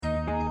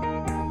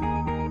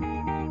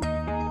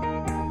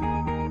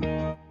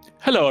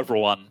Hello,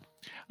 everyone,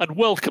 and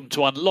welcome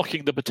to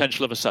Unlocking the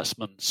Potential of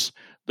Assessments,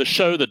 the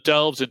show that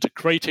delves into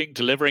creating,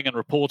 delivering, and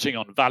reporting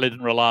on valid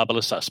and reliable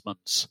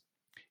assessments.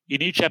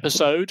 In each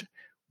episode,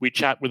 we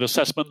chat with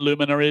assessment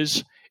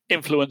luminaries,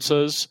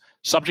 influencers,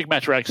 subject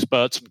matter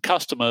experts, and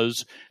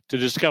customers to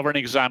discover and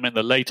examine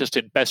the latest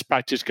in best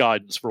practice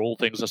guidance for all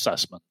things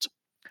assessment.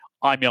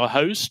 I'm your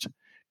host,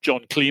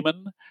 John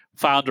Kleeman,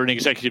 founder and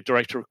executive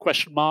director of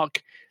Question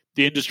Mark,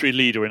 the industry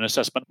leader in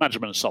assessment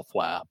management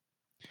software.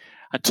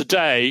 And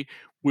today,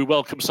 we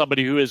welcome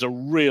somebody who is a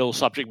real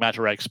subject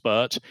matter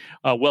expert.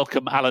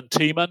 Welcome Alan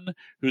Tiemann,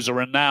 who's a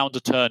renowned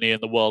attorney in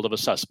the world of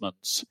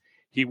assessments.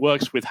 He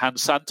works with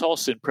Hans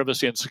Santos in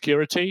privacy and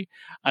security,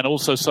 and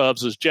also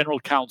serves as general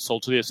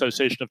counsel to the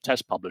Association of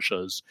Test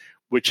Publishers,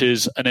 which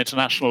is an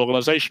international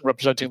organization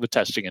representing the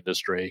testing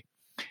industry.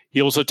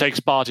 He also takes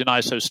part in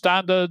ISO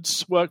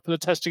standards, work for the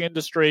testing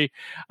industry,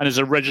 and is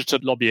a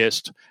registered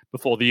lobbyist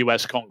before the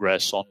US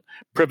Congress on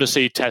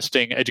privacy,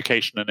 testing,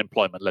 education, and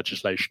employment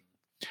legislation.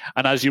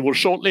 And as you will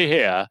shortly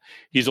hear,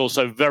 he's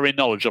also very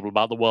knowledgeable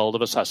about the world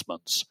of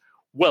assessments.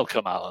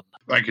 Welcome, Alan.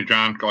 Thank you,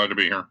 John. Glad to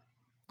be here.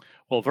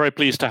 Well, very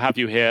pleased to have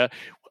you here.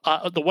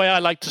 The way I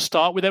like to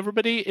start with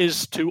everybody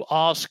is to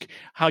ask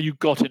how you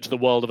got into the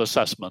world of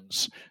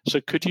assessments. So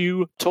could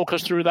you talk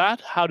us through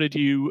that? How did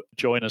you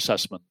join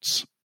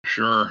assessments?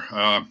 Sure.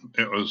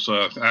 It was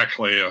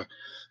actually a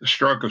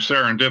stroke of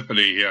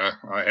serendipity.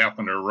 I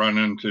happened to run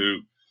into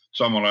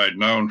someone I'd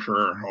known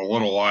for a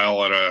little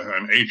while at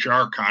an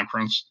HR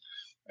conference,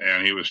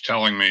 and he was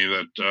telling me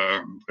that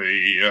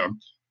the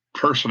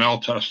personnel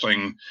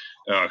testing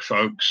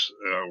folks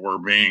were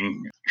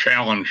being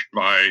challenged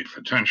by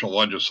potential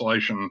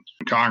legislation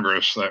in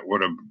Congress that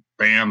would have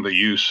banned the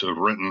use of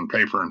written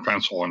paper and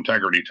pencil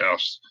integrity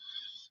tests.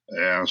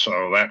 And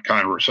so that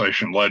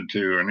conversation led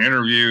to an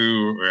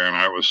interview, and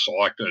I was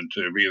selected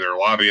to be their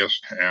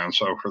lobbyist. And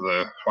so for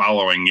the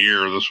following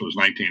year, this was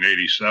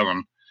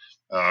 1987,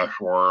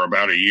 for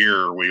about a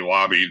year, we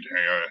lobbied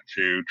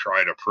to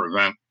try to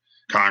prevent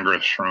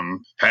Congress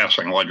from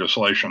passing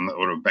legislation that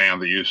would have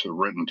banned the use of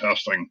written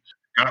testing.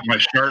 Got my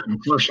start in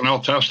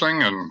personnel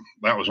testing, and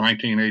that was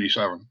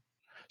 1987.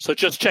 So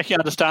just checking,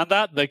 I understand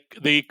that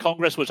the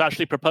Congress was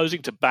actually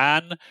proposing to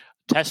ban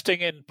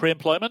testing in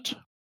pre-employment?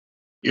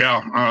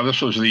 Yeah,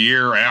 this was the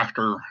year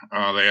after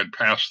they had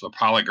passed the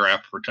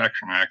Polygraph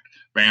Protection Act,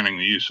 banning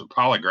the use of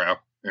polygraph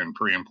in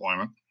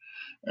pre-employment.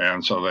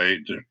 And so they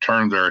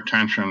turned their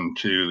attention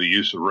to the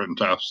use of written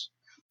tests.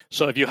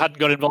 So if you hadn't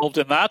got involved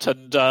in that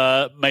and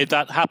made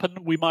that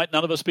happen, we might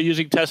none of us be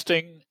using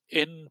testing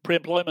in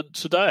pre-employment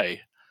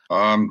today.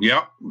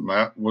 Yeah,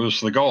 that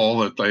was the goal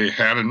that they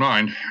had in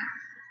mind.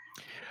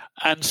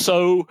 And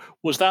so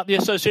was that the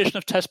Association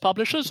of Test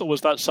Publishers, or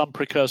was that some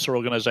precursor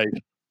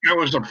organization? It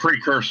was a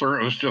precursor.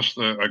 It was just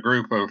a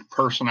group of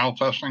personnel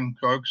testing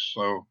folks.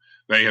 So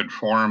they had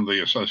formed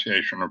the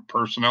Association of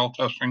Personnel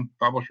Testing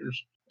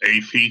Publishers,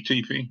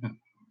 APTP.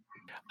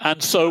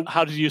 And so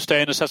how did you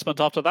stay in assessment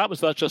after that?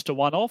 Was that just a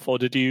one-off, or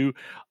did you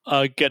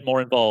get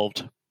more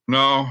involved?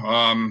 No,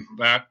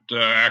 that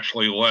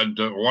actually led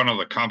to one of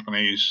the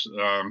companies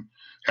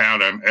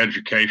had an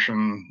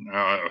education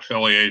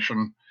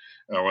affiliation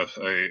with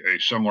a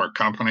similar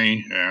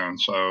company. And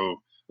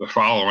so the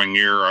following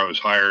year, I was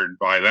hired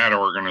by that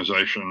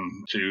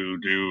organization to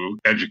do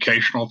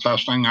educational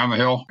testing on the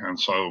Hill. And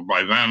so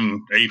by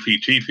then,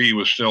 APTP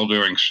was still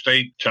doing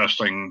state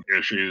testing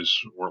issues,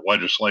 or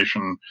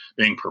legislation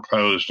being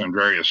proposed in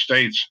various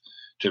states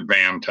to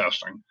ban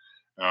testing.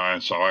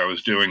 And so I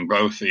was doing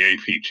both the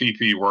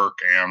APTP work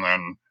and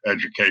then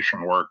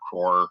education work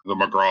for the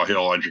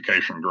McGraw-Hill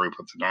Education Group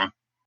at the time.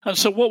 And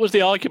so what was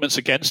the arguments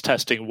against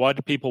testing? Why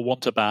did people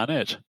want to ban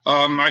it?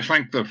 I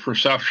think the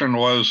perception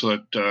was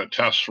that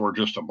tests were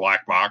just a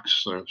black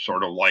box,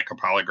 sort of like a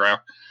polygraph,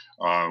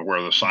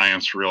 where the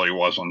science really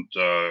wasn't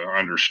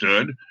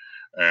understood.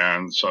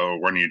 And so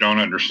when you don't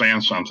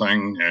understand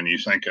something and you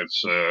think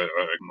it's a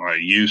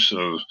use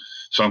of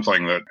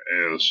something that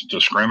is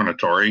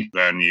discriminatory,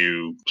 then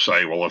you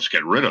say, well, let's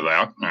get rid of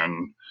that.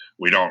 And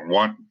we don't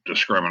want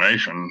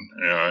discrimination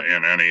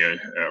in any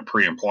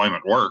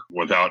pre-employment work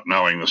without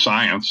knowing the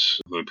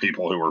science. The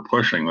people who were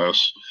pushing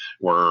this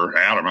were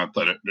adamant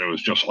that it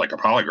was just like a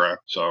polygraph.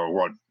 So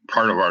what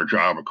part of our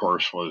job, of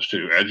course, was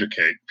to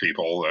educate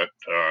people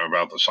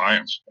about the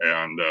science.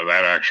 And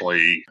that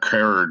actually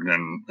occurred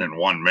in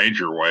one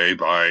major way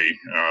by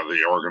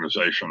the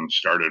organization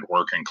started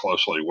working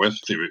closely with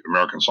the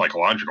American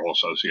Psychological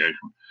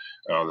Association.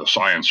 The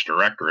science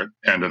directorate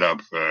ended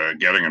up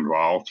getting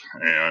involved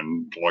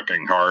and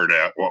looking hard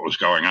at what was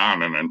going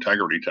on in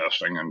integrity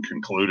testing and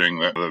concluding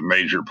that the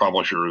major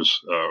publishers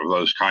of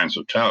those kinds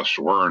of tests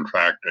were, in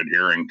fact,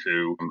 adhering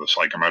to the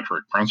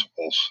psychometric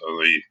principles of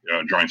the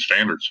joint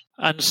standards.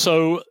 And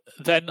so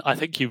then I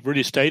think you've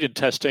really stayed in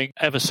testing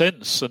ever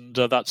since, and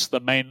that's the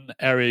main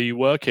area you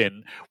work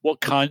in. What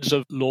kinds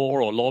of law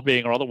or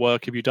lobbying or other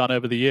work have you done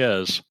over the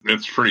years?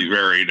 It's pretty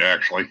varied,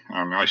 actually.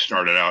 I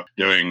started out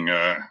doing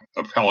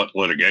appellate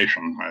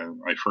litigation.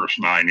 My first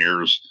 9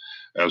 years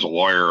as a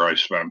lawyer, I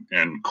spent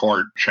in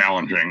court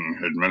challenging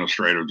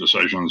administrative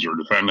decisions or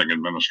defending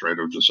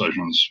administrative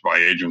decisions by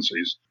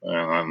agencies.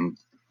 And then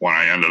when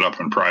I ended up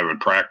in private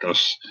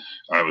practice,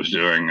 I was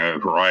doing a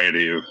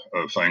variety of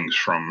things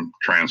from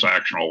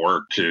transactional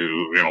work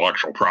to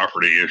intellectual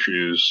property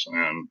issues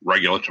and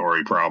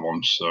regulatory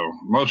problems. So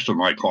most of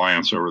my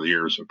clients over the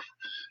years have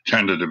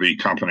tended to be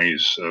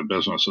companies,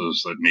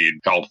 businesses that need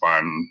help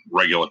on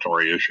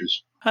regulatory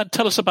issues. And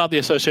tell us about the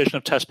Association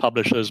of Test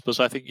Publishers, because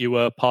I think you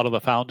were part of the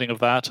founding of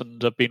that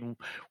and have been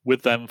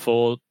with them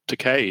for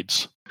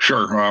decades.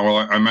 Sure. Well,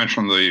 I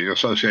mentioned the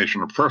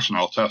Association of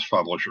Personnel Test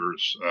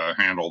Publishers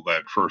handled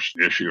that first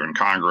issue in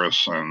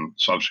Congress and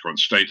subsequent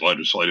state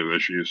legislative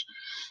issues.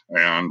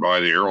 And by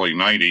the early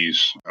 90s,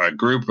 a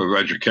group of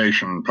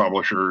education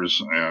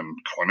publishers and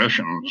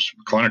clinicians,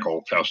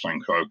 clinical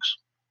testing folks,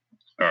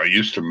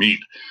 used to meet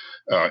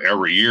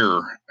every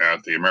year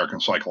at the American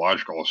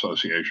Psychological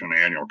Association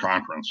annual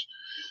conference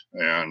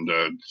and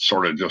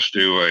sort of just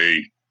do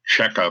a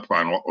checkup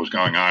on what was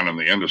going on in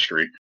the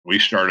industry. We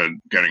started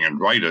getting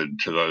invited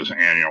to those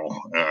annual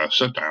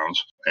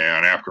sit-downs,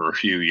 and after a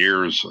few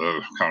years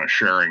of kind of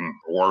sharing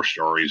war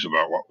stories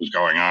about what was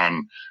going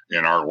on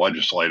in our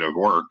legislative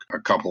work, a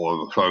couple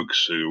of the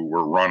folks who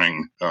were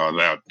running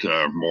that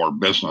more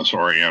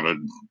business-oriented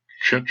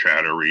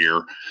chit-chat every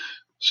year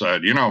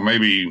said,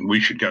 maybe we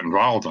should get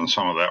involved in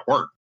some of that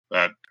work.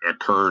 That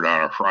occurred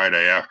on a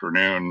Friday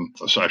afternoon,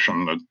 the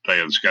session that they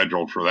had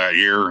scheduled for that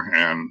year.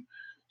 And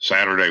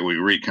Saturday we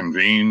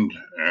reconvened,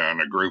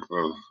 and a group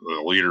of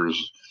leaders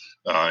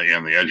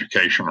in the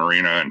education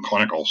arena and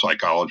clinical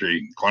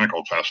psychology,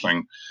 clinical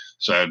testing,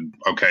 said,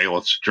 okay,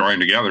 let's join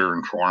together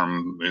and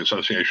form the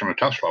Association of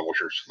Test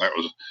Publishers. That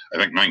was, I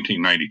think,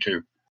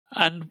 1992.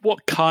 And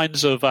what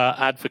kinds of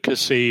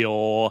advocacy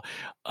or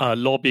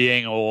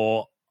lobbying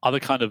or other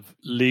kind of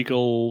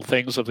legal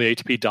things have the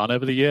ATP done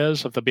over the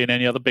years? Have there been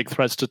any other big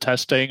threats to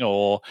testing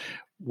or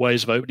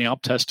ways of opening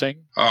up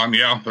testing?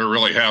 Yeah, there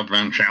really have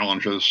been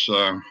challenges.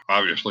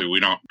 Obviously,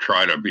 we don't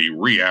try to be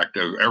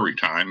reactive every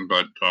time,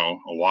 but a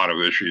lot of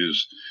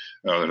issues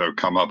that have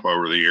come up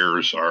over the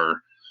years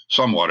are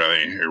somewhat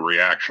a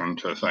reaction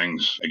to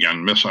things.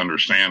 Again,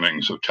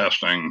 misunderstandings of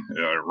testing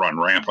run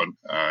rampant.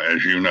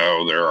 As you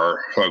know, there are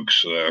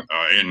folks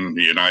in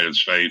the United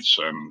States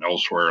and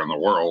elsewhere in the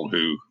world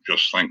who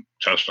just think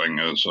testing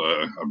is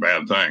a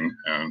bad thing.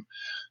 And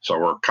so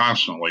we're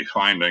constantly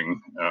finding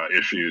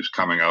issues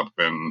coming up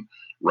in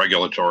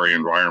regulatory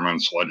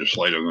environments,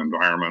 legislative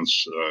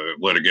environments,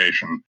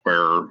 litigation,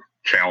 where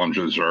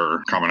challenges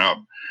are coming up.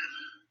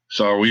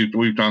 So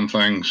we've done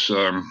things.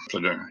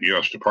 The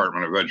U.S.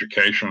 Department of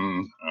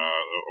Education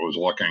was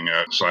looking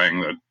at saying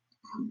that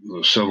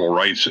the civil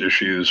rights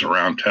issues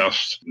around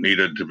tests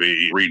needed to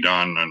be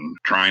redone and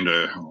trying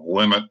to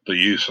limit the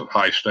use of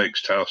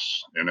high-stakes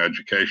tests in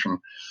education.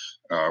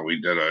 We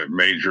did a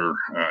major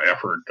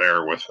effort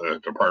there with the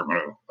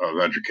Department of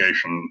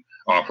Education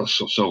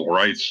Office of Civil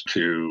Rights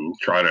to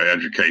try to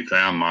educate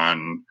them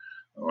on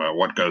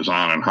what goes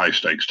on in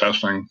high-stakes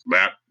testing.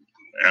 That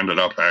ended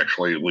up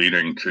actually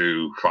leading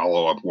to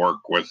follow-up work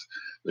with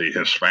the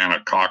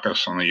Hispanic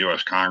caucus in the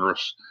U.S.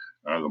 Congress,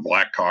 the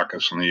Black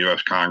caucus in the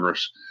U.S.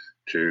 Congress,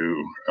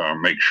 to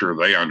make sure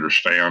they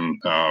understand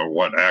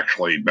what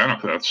actually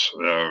benefits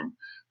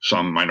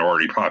some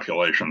minority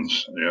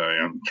populations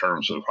in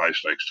terms of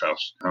high-stakes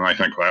tests. And I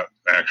think that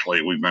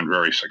actually we've been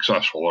very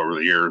successful over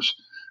the years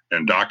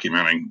in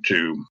documenting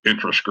to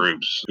interest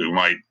groups who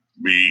might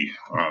be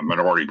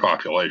minority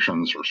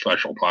populations or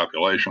special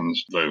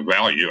populations, the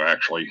value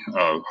actually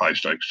of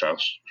high-stakes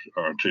tests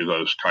to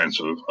those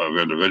kinds of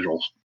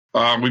individuals.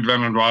 We've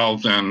been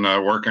involved in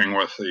working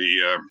with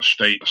the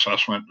state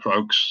assessment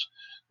folks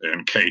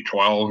in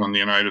K-12 in the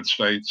United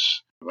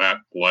States. That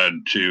led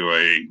to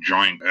a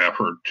joint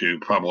effort to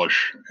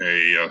publish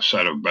a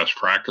set of best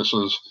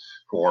practices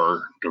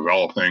for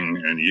developing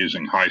and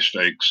using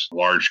high-stakes,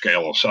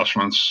 large-scale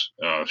assessments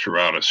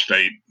throughout a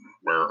state,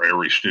 where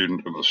every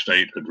student in the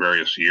state at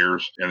various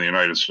years in the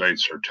United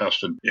States are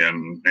tested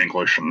in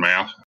English and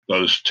math.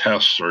 Those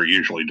tests are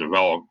usually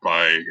developed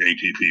by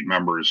ATP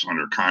members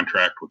under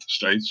contract with the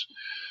states.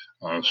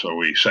 So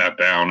we sat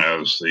down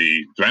as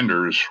the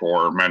vendors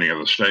for many of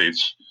the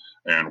states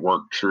and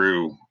worked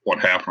through what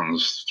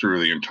happens through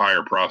the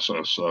entire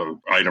process of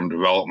item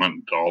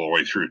development all the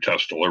way through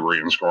test delivery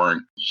and scoring.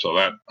 So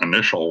that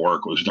initial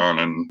work was done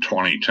in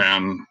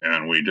 2010,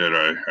 and we did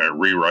a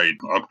rewrite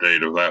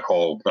update of that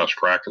whole best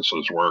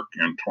practices work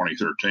in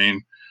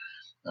 2013.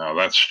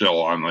 That's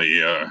still on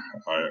the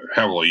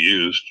heavily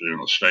used in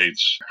the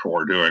States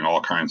for doing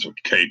all kinds of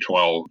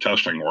K-12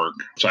 testing work.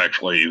 It's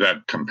actually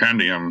that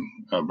compendium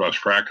of best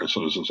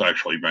practices has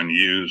actually been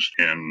used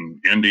in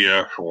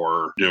India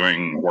for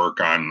doing work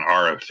on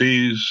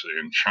RFPs,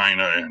 in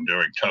China and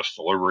doing test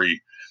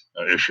delivery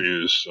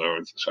issues. So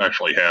it's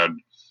actually had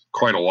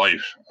quite a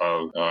life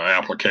of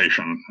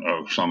application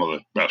of some of the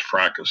best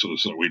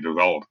practices that we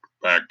developed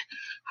back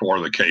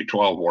for the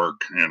K-12 work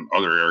in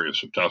other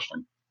areas of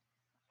testing.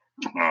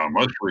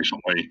 Most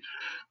recently,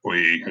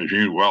 as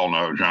you well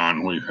know,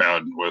 John, we've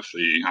had with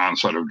the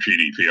onset of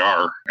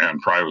GDPR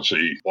and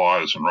privacy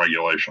laws and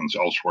regulations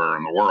elsewhere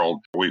in the world,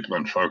 we've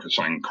been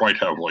focusing quite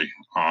heavily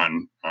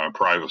on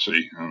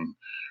privacy and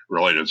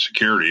related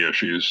security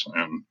issues.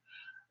 And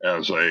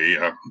as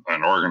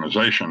an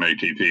organization,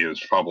 ATP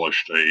has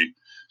published a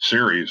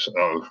series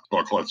of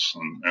booklets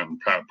and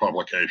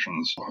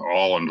publications,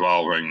 all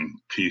involving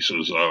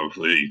pieces of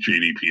the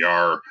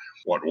GDPR,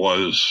 what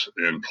was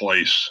in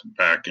place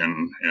back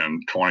in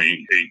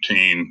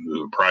 2018,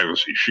 the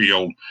Privacy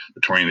Shield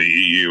between the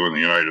EU and the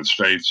United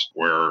States,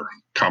 where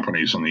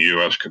companies in the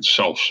U.S. could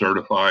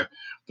self-certify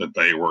that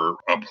they were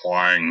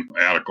applying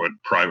adequate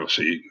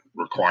privacy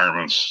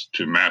requirements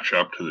to match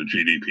up to the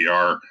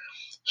GDPR,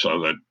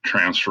 so that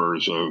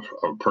transfers of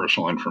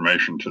personal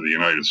information to the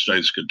United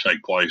States could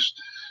take place.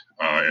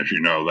 As you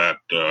know,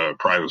 that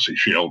Privacy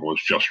Shield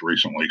was just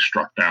recently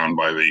struck down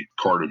by the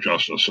Court of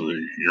Justice of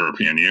the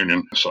European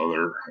Union. So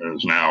there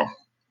is now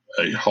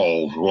a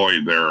whole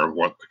void there of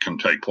what can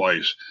take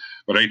place.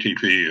 But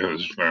ATP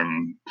has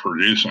been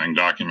producing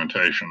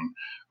documentation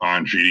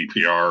on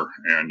GDPR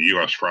and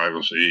U.S.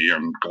 privacy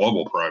and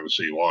global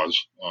privacy laws.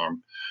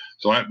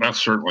 So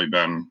that's certainly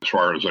been, as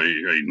far as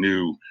a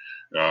new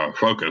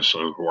focus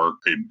of work,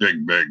 a big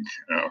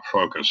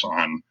focus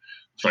on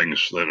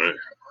things that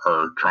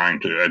are trying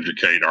to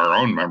educate our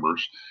own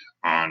members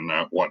on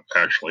what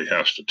actually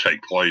has to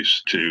take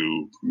place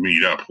to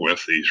meet up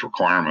with these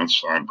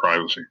requirements on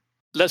privacy.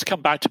 Let's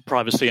come back to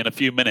privacy in a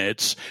few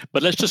minutes,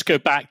 but let's just go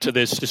back to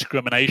this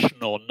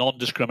discrimination or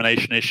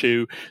non-discrimination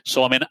issue.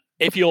 So, I mean,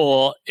 if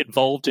you're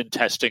involved in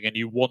testing and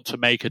you want to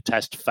make a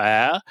test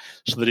fair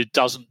so that it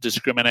doesn't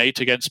discriminate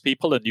against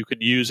people and you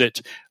can use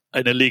it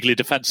in a legally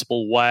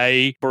defensible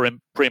way for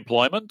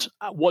pre-employment,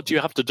 what do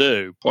you have to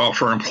do? Well,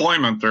 for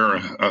employment, there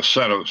are a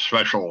set of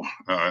special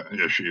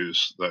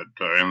issues that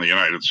in the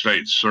United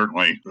States,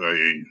 certainly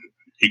the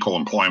Equal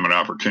Employment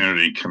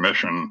Opportunity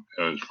Commission,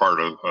 as part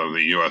of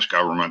the U.S.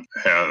 government,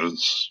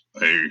 has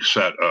a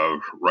set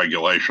of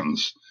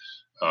regulations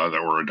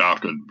that were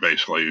adopted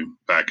basically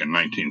back in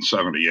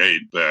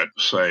 1978 that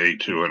say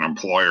to an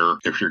employer,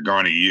 if you're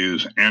going to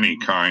use any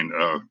kind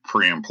of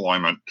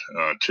pre-employment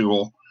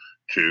tool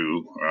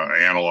to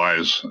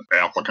analyze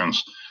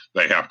applicants,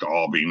 they have to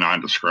all be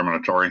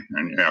non-discriminatory,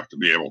 and you have to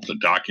be able to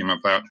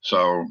document that.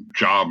 So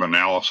job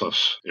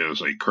analysis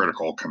is a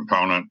critical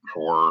component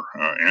for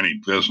any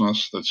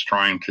business that's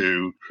trying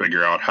to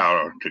figure out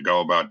how to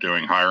go about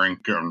doing hiring.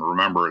 And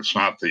remember, it's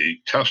not the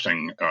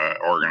testing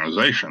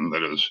organization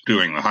that is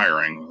doing the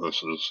hiring.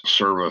 This is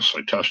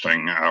a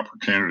testing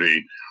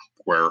opportunity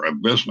where a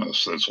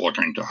business that's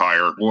looking to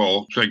hire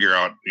will figure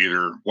out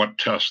either what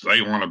tests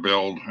they want to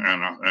build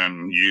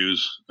and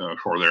use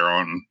for their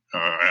own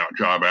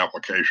job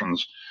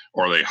applications,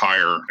 or they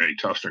hire a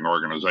testing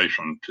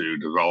organization to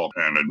develop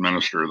and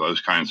administer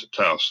those kinds of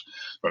tests.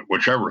 But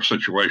whichever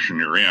situation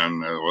you're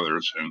in, whether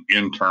it's an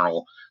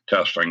internal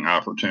testing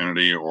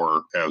opportunity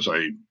or as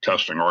a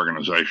testing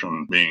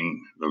organization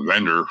being the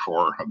vendor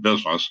for a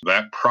business,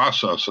 that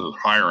process of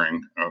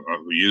hiring,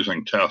 of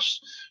using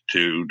tests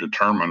to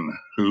determine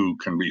who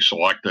can be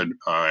selected.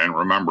 And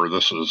remember,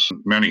 this is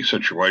many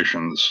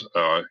situations,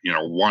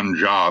 one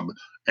job,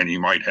 and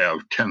you might have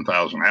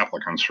 10,000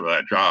 applicants for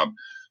that job.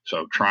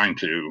 So trying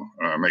to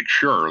make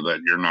sure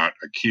that you're not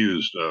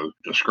accused of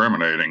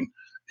discriminating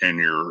in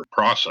your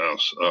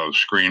process of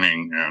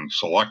screening and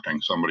selecting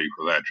somebody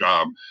for that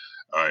job,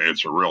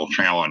 it's a real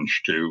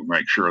challenge to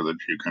make sure that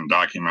you can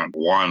document,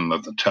 one,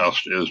 that the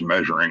test is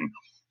measuring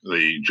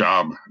the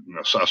job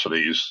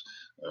necessities,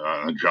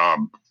 job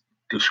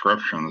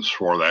descriptions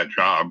for that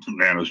job,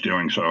 and is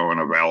doing so in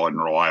a valid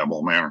and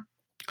reliable manner.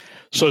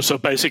 So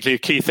basically,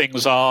 key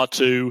things are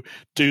to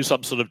do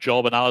some sort of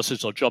job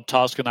analysis or job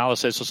task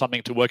analysis or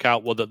something to work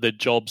out whether the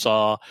jobs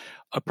are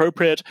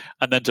appropriate,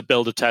 and then to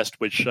build a test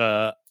which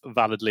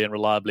validly and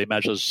reliably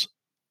measures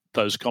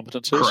those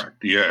competencies?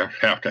 Correct. You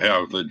have to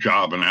have the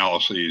job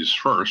analyses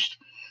first,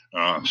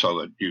 so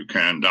that you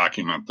can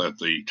document that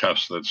the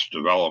test that's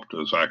developed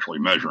is actually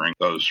measuring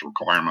those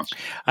requirements.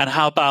 And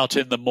how about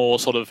in the more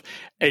sort of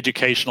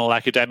educational,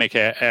 academic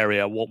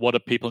area? What do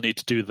people need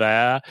to do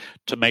there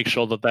to make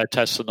sure that their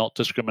tests are not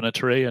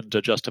discriminatory and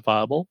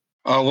justifiable?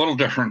 A little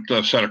different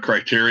set of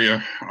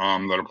criteria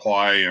that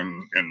apply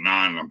in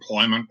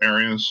non-employment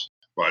areas,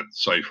 but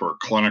say for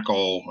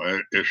clinical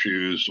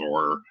issues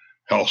or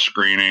health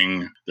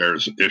screening,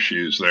 there's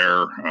issues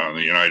there. In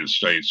the United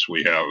States,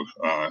 we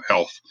have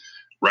health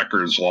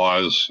records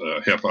laws,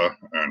 HIPAA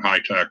and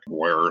HITECH,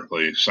 where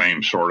the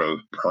same sort of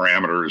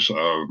parameters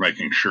of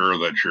making sure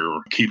that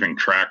you're keeping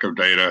track of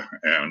data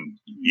and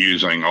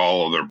using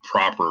all of the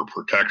proper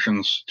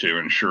protections to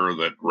ensure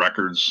that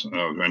records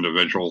of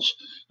individuals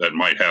that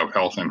might have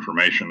health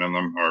information in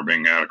them are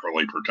being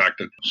adequately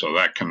protected. So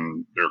there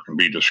can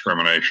be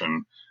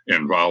discrimination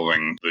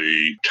involving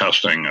the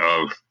testing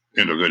of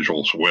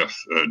individuals with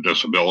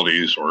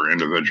disabilities or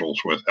individuals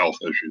with health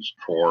issues.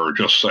 For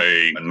just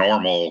say a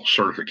normal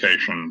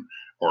certification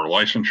or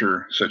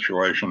licensure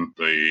situation.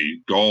 The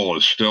goal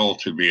is still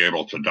to be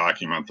able to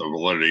document the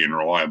validity and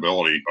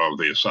reliability of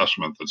the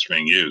assessment that's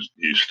being used.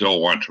 You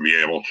still want to be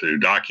able to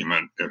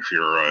document, if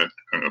you're a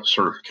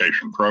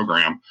certification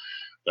program,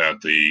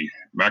 that the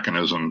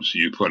mechanisms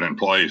you put in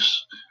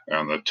place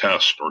and the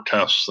test or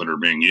tests that are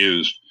being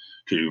used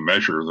to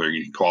measure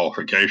the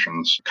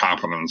qualifications,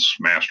 competence,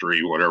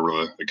 mastery,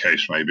 whatever the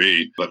case may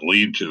be, that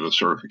lead to the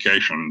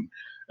certification.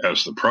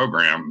 As the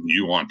program,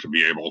 you want to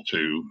be able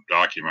to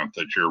document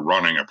that you're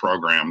running a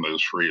program that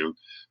is free of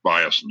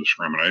bias and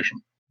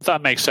discrimination.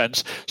 That makes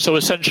sense. So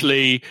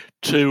essentially,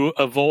 to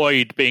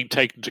avoid being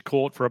taken to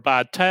court for a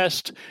bad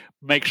test,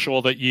 make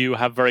sure that you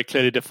have very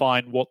clearly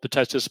defined what the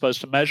test is supposed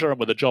to measure and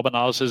what the job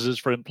analysis is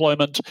for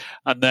employment,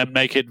 and then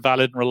make it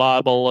valid and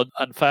reliable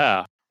and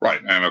fair.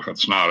 Right. And if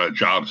it's not a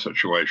job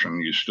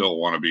situation, you still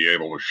want to be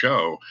able to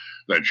show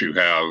that you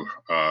have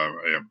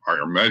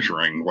are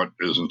measuring what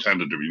is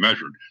intended to be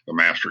measured, the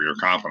mastery or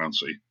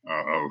competency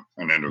of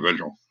an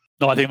individual.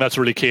 No, I think that's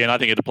really key, and I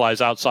think it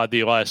applies outside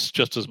the US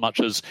just as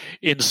much as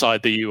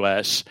inside the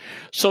US.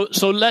 So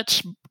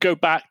let's go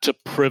back to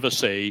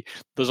privacy.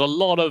 There's a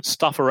lot of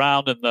stuff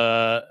around in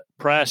the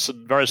press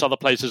and various other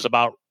places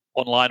about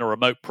online or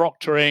remote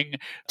proctoring,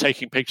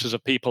 taking pictures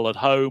of people at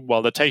home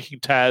while they're taking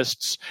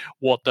tests.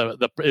 What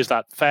is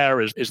that fair?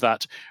 Is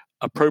that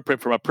appropriate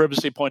from a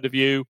privacy point of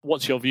view?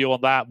 What's your view on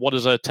that? What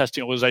does a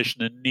testing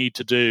organization need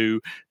to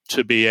do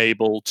to be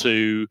able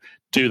to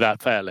do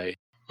that fairly?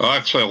 Well,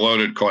 that's a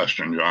loaded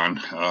question, John.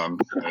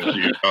 As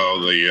you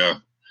know,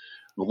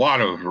 a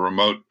lot of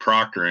remote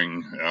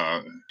proctoring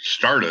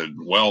started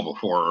well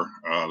before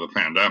the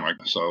pandemic,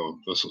 so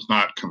this is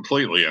not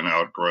completely an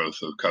outgrowth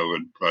of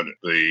COVID, but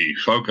the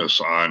focus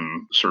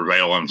on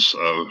surveillance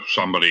of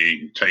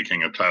somebody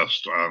taking a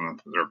test on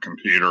their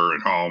computer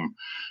at home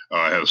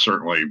has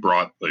certainly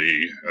brought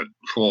the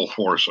full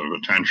force of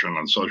attention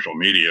and social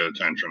media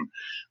attention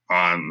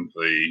on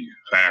the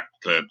fact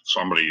that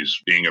somebody's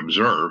being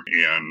observed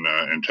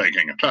in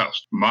taking a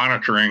test.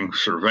 Monitoring,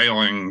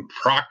 surveilling,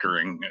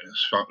 proctoring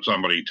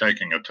somebody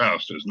taking a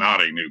test is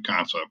not a new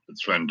concept.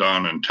 It's been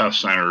done in test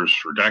centers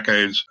for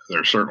decades.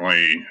 There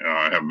certainly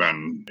have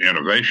been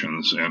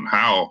innovations in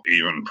how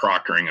even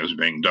proctoring is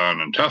being done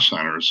in test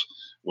centers,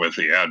 with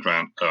the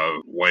advent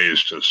of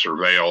ways to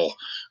surveil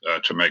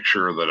to make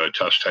sure that a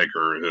test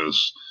taker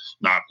is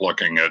not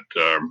looking at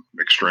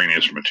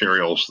extraneous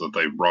materials that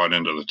they've brought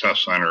into the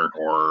test center,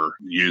 or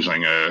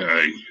using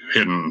a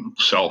hidden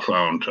cell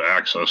phone to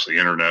access the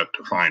internet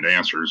to find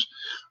answers.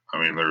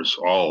 I mean, there's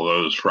all of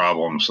those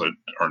problems that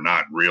are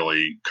not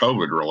really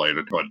COVID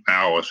related, but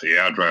now with the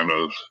advent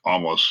of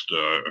almost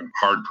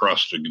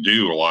hard-pressed to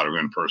do a lot of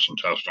in-person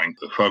testing,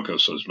 the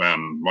focus has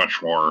been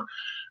much more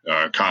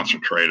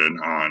concentrated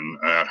on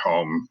at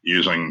home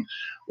using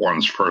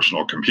one's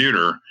personal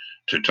computer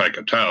to take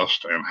a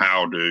test, and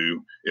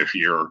if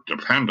you're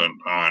dependent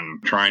on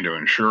trying to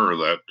ensure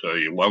that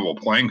a level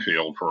playing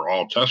field for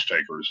all test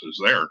takers is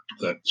there,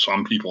 that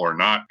some people are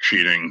not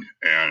cheating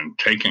and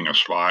taking a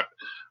spot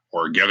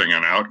or getting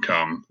an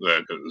outcome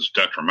that is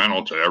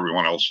detrimental to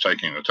everyone else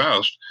taking the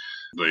test,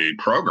 the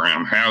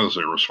program has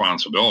a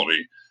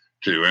responsibility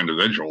to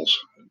individuals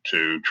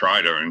to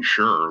try to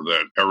ensure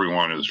that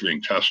everyone is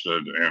being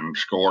tested and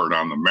scored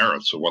on the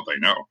merits of what they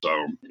know.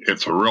 So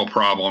it's a real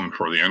problem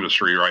for the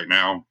industry right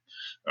now.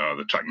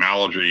 The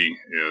technology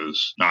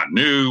is not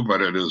new,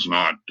 but it is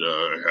not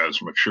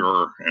as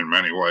mature in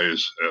many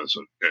ways as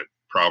it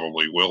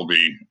probably will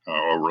be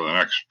over the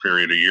next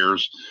period of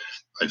years.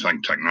 I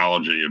think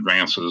technology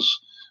advances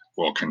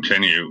will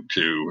continue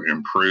to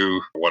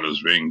improve what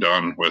is being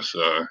done with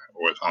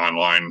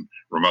online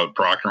remote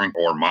proctoring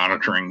or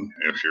monitoring.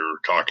 If you're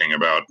talking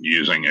about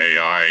using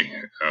AI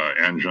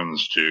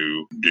engines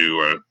to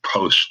do a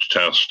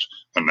post-test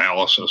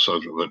analysis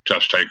of the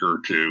test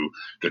taker to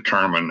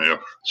determine if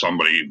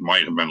somebody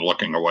might have been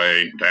looking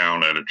away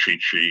down at a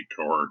cheat sheet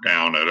or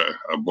down at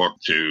a book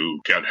to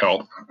get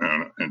help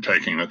in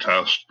taking the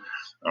test.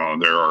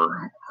 There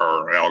are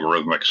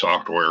algorithmic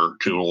software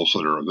tools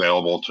that are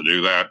available to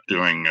do that.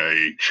 Doing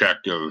a check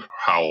of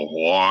how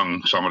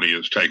long somebody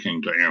is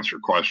taking to answer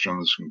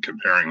questions and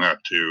comparing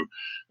that to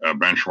a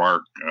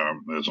benchmark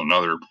is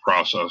another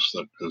process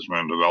that has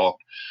been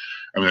developed.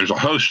 I mean, there's a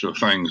host of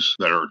things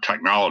that are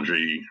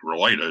technology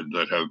related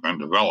that have been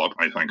developed.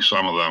 I think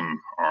some of them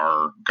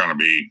are going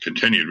to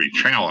continue to be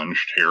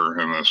challenged here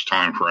in this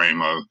time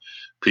frame of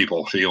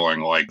people feeling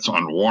like it's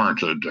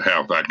unwarranted to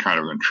have that kind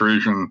of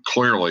intrusion.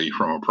 Clearly,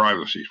 from a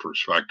privacy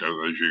perspective,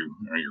 as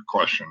your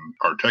question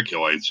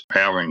articulates,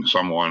 having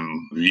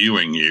someone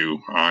viewing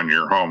you on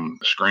your home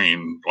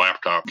screen,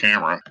 laptop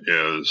camera,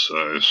 is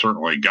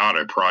certainly got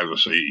a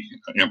privacy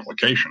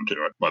implication to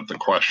it. But the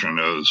question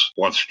is,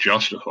 what's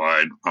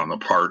justified on the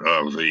part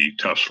of the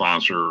test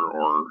sponsor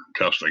or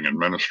testing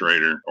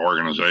administrator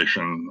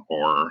organization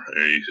or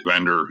a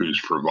vendor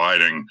who's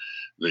providing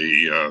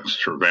the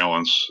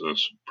surveillance,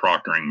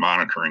 proctoring,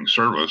 monitoring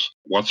service?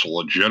 What's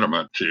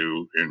legitimate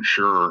to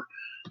ensure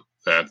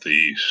that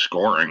the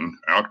scoring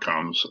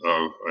outcomes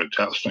of a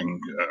testing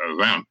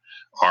event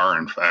are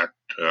in fact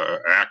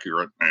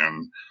accurate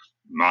and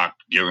not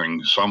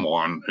giving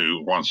someone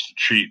who wants to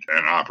cheat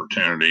an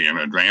opportunity and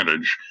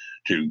advantage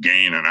to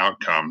gain an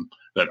outcome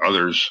that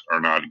others are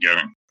not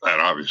getting. That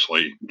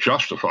obviously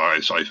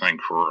justifies, I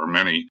think, for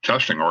many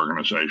testing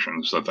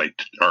organizations that they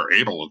are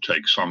able to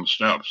take some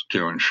steps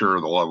to ensure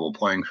the level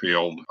playing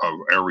field of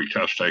every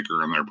test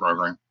taker in their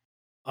program.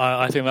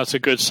 I think that's a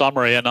good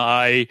summary, and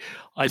I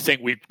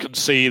think we can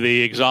see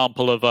the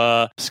example of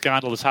a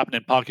scandal that's happened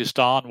in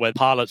Pakistan where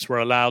pilots were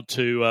allowed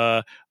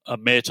to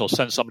omit or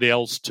send somebody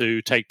else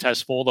to take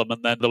tests for them,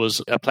 and then there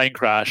was a plane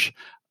crash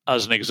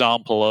as an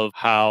example of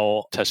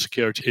how test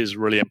security is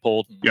really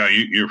important. Yeah,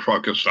 you're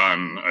focused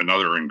on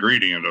another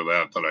ingredient of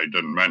that I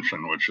didn't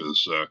mention, which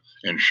is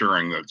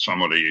ensuring that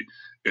somebody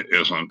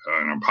isn't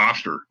an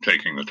imposter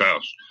taking the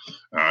test.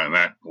 And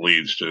that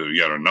leads to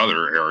yet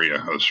another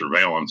area of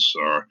surveillance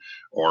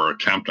or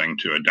attempting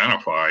to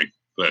identify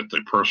that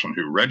the person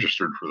who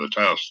registered for the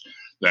test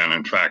then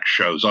in fact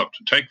shows up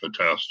to take the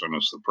test and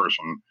is the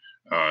person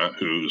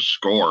whose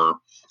score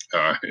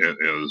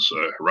is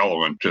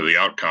relevant to the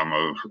outcome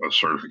of a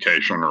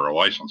certification or a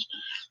license.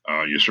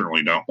 You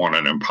certainly don't want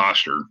an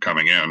imposter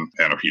coming in,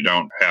 and if you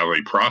don't have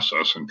a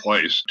process in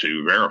place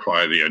to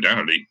verify the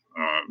identity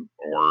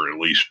or at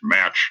least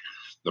match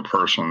the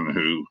person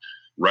who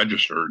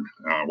registered,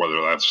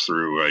 whether that's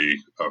through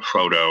a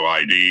photo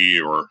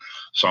ID or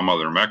some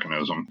other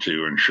mechanism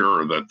to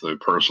ensure that the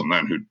person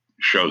then who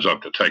shows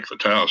up to take the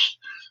test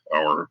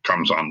or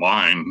comes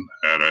online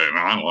at an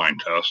online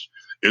test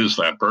is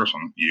that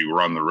person, you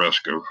run the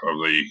risk of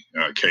the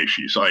case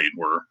you cite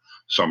where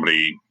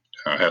somebody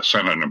has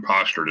sent an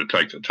imposter to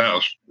take the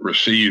test,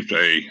 received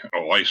a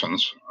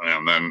license,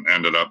 and then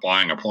ended up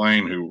flying a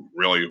plane who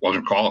really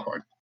wasn't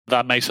qualified.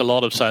 That makes a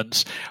lot of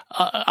sense.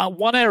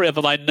 One area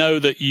that I know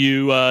that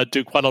you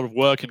do quite a lot of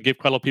work and give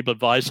quite a lot of people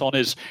advice on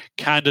is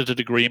candidate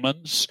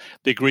agreements,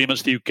 the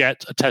agreements that you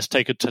get a test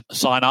taker to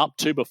sign up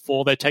to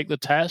before they take the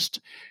test.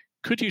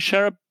 Could you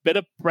share a bit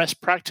of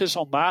best practice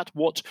on that?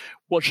 What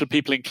should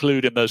people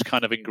include in those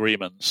kind of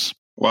agreements?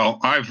 Well,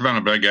 I've been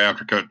a big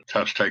advocate of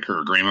test taker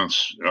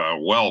agreements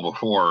well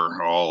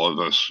before all of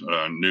this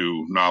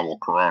new novel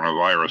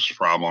coronavirus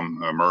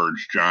problem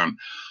emerged, John.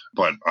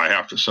 But I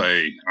have to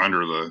say,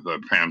 under the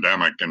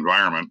pandemic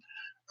environment,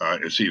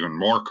 it's even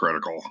more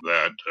critical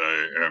that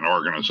an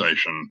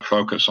organization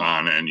focus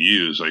on and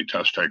use a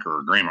test taker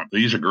agreement.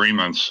 These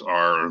agreements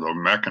are the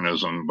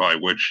mechanism by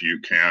which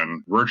you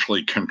can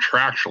virtually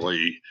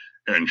contractually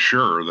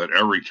ensure that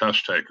every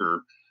test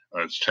taker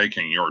that's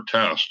taking your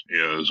test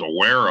is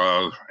aware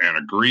of and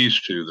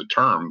agrees to the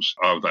terms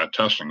of that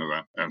testing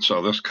event. And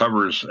so this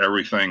covers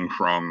everything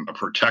from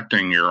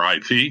protecting your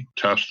IP,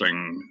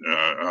 testing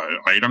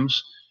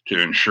items, to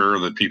ensure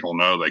that people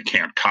know they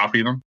can't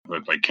copy them,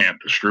 that they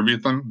can't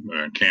distribute them,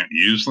 and can't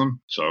use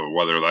them. So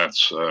whether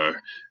that's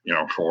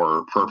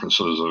for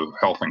purposes of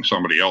helping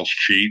somebody else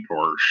cheat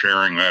or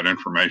sharing that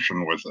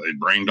information with a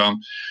brain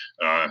dump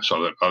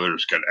so that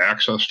others get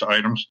access to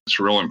items. It's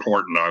real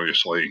important,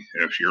 obviously,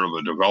 if you're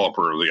the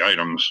developer of the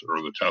items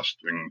or the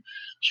testing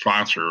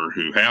sponsor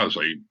who has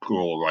a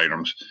pool of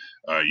items,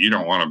 you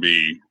don't want to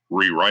be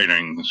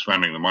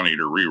spending the money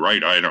to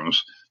rewrite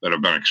items that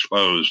have been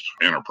exposed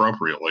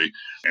inappropriately.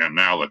 And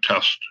now the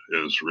test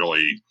is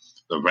really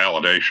the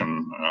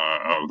validation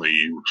of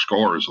the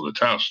scores of the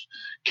test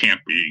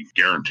can't be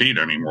guaranteed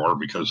anymore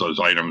because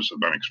those items have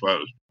been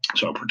exposed.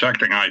 So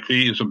protecting IP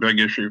is a big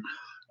issue.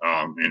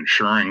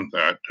 Ensuring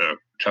that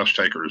test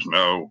takers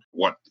know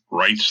what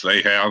rights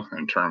they have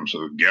in terms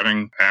of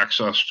getting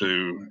access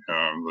to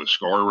the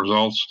score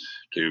results,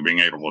 to being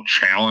able to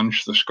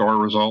challenge the score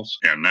results.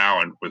 And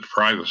now with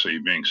privacy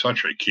being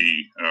such a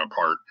key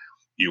part,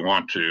 you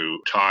want to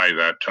tie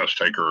that test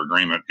taker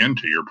agreement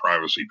into your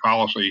privacy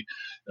policy,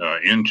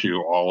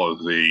 into all of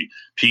the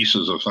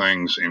pieces of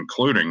things,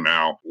 including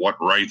now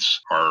what rights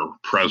are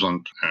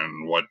present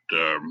and what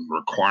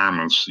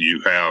requirements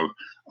you have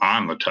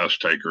on the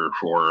test taker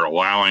for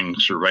allowing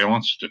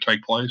surveillance to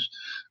take place,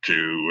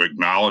 to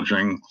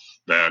acknowledging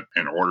that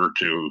in order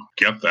to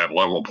get that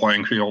level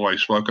playing field I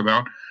spoke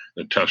about,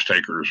 the test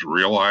takers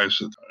realize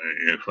that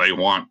if they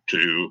want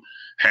to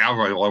have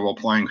a level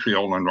playing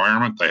field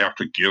environment, they have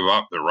to give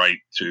up the right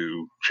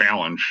to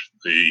challenge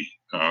the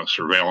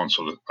surveillance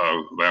of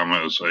them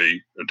as a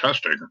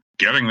test taker.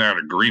 Getting that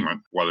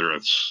agreement, whether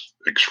it's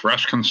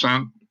express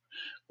consent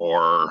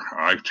or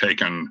I've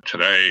taken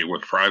today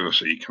with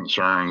privacy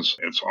concerns,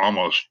 it's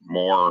almost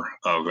more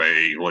of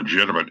a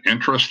legitimate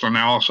interest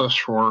analysis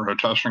for a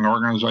testing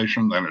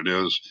organization than it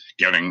is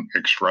getting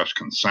express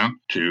consent.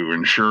 To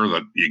ensure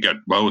that you get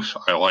both,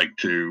 I like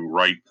to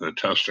write the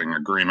test taker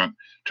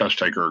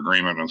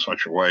agreement in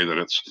such a way that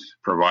it's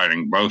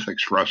providing both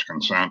express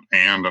consent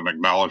and an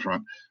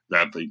acknowledgement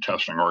that the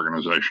testing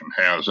organization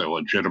has a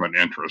legitimate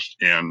interest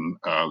in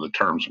the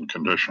terms and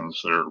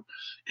conditions that are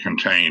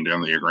contained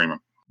in the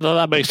agreement. No,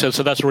 that makes sense,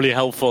 and that's really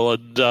helpful.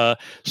 And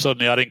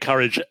certainly, I'd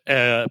encourage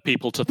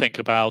people to think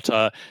about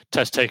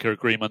test taker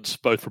agreements,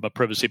 both from a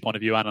privacy point of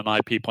view and an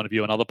IP point of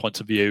view and other points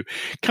of view.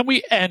 Can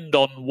we end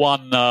on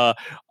one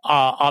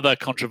other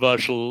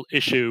controversial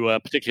issue,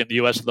 particularly in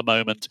the US at the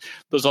moment?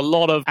 There's a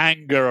lot of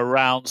anger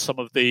around some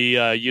of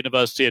the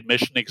university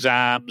admission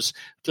exams,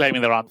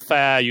 claiming they're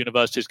unfair,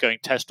 universities going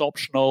test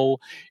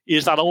optional.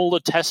 Is that all the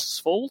test's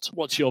fault?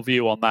 What's your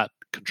view on that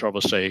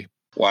controversy?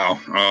 Wow,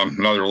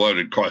 another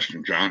loaded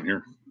question, John.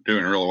 You're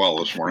doing really well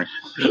this morning.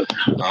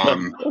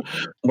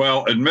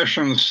 Well,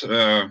 admissions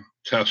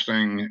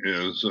testing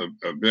is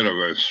a bit of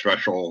a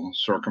special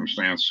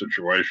circumstance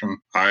situation.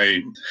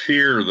 I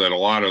fear that a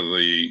lot of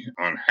the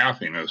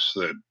unhappiness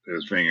that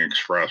is being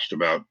expressed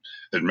about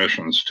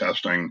admissions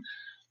testing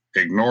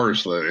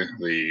ignores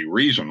the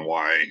reason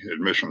why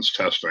admissions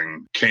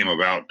testing came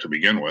about to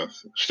begin with,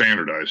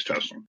 standardized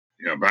testing.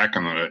 Back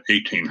in the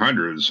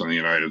 1800s in the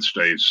United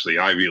States, the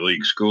Ivy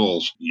League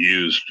schools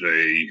used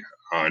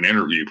an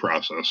interview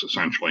process,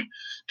 essentially,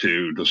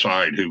 to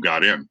decide who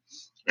got in.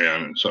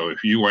 And so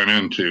if you went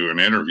into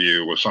an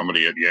interview with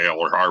somebody at Yale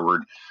or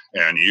Harvard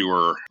and you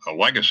were a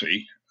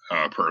legacy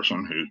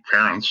person whose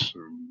parents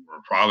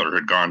or father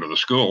had gone to the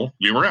school,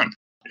 you were in.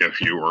 If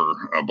you were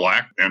a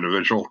black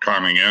individual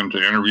coming in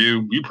to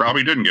interview, you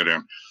probably didn't get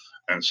in.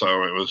 And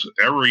so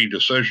every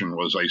decision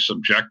was a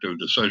subjective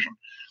decision.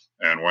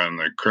 And when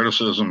the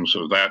criticisms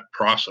of that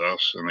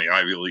process in the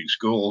Ivy League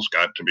schools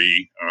got to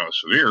be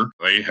severe,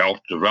 they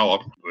helped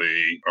develop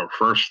the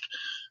first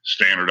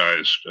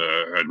standardized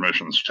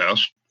admissions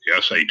test. The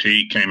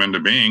SAT came into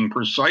being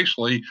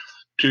precisely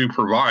to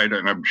provide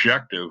an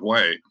objective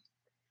way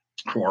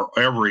for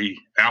every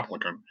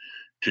applicant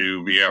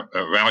to be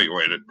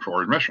evaluated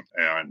for admission.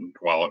 And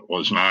while it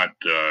was not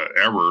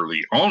ever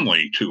the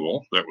only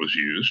tool that was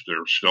used,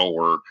 there still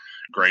were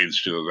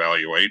grades to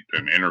evaluate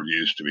and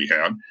interviews to be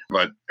had.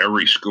 But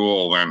every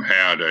school then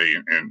had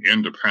an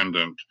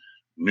independent,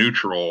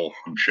 neutral,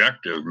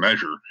 objective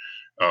measure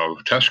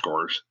of test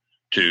scores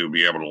to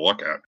be able to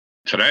look at.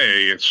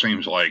 Today, it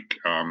seems like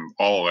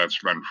all of that's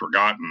been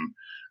forgotten,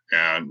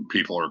 and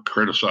people are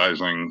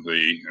criticizing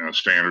the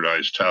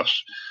standardized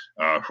tests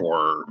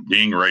for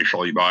being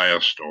racially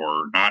biased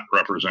or not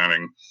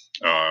representing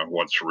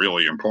what's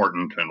really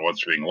important and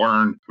what's being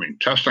learned. I mean,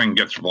 testing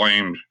gets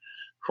blamed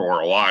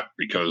for a lot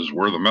because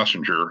we're the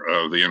messenger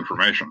of the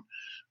information.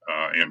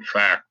 In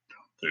fact,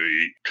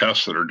 the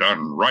tests that are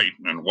done right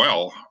and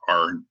well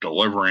are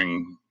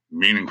delivering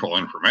meaningful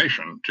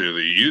information to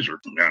the user.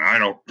 And I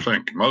don't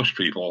think most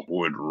people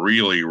would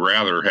really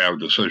rather have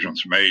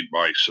decisions made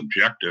by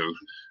subjective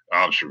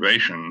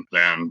observation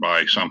than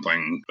by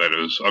something that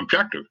is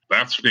objective.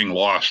 That's being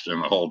lost in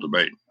the whole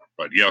debate.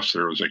 But yes,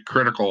 there is a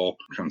critical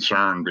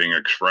concern being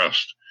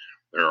expressed.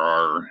 There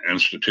are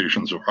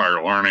institutions of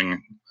higher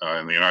learning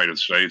in the United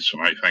States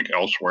and I think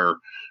elsewhere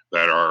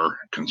that are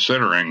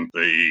considering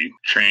the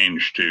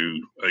change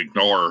to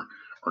ignore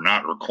or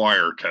not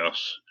require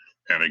tests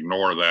and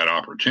ignore that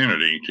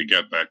opportunity to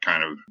get that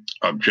kind of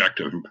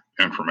objective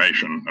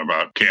information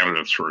about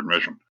candidates for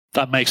admission.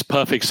 That makes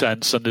perfect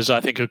sense and is,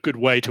 I think, a good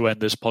way to end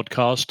this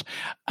podcast.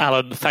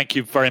 Alan, thank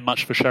you very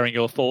much for sharing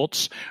your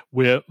thoughts.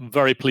 We're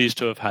very pleased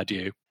to have had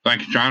you.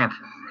 Thank you, John.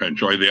 I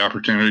enjoyed the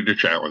opportunity to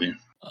chat with you.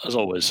 As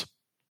always.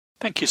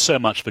 Thank you so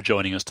much for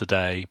joining us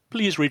today.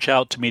 Please reach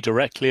out to me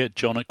directly at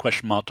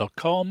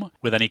john@questionmark.com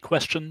with any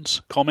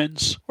questions,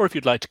 comments, or if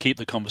you'd like to keep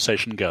the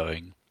conversation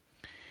going.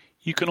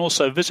 You can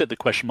also visit the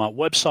Question Mark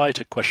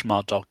website at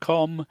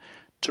questionmark.com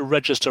to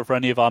register for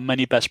any of our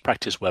many best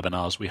practice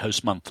webinars we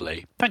host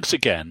monthly. Thanks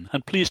again,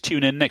 and please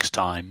tune in next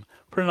time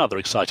for another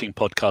exciting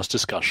podcast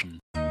discussion.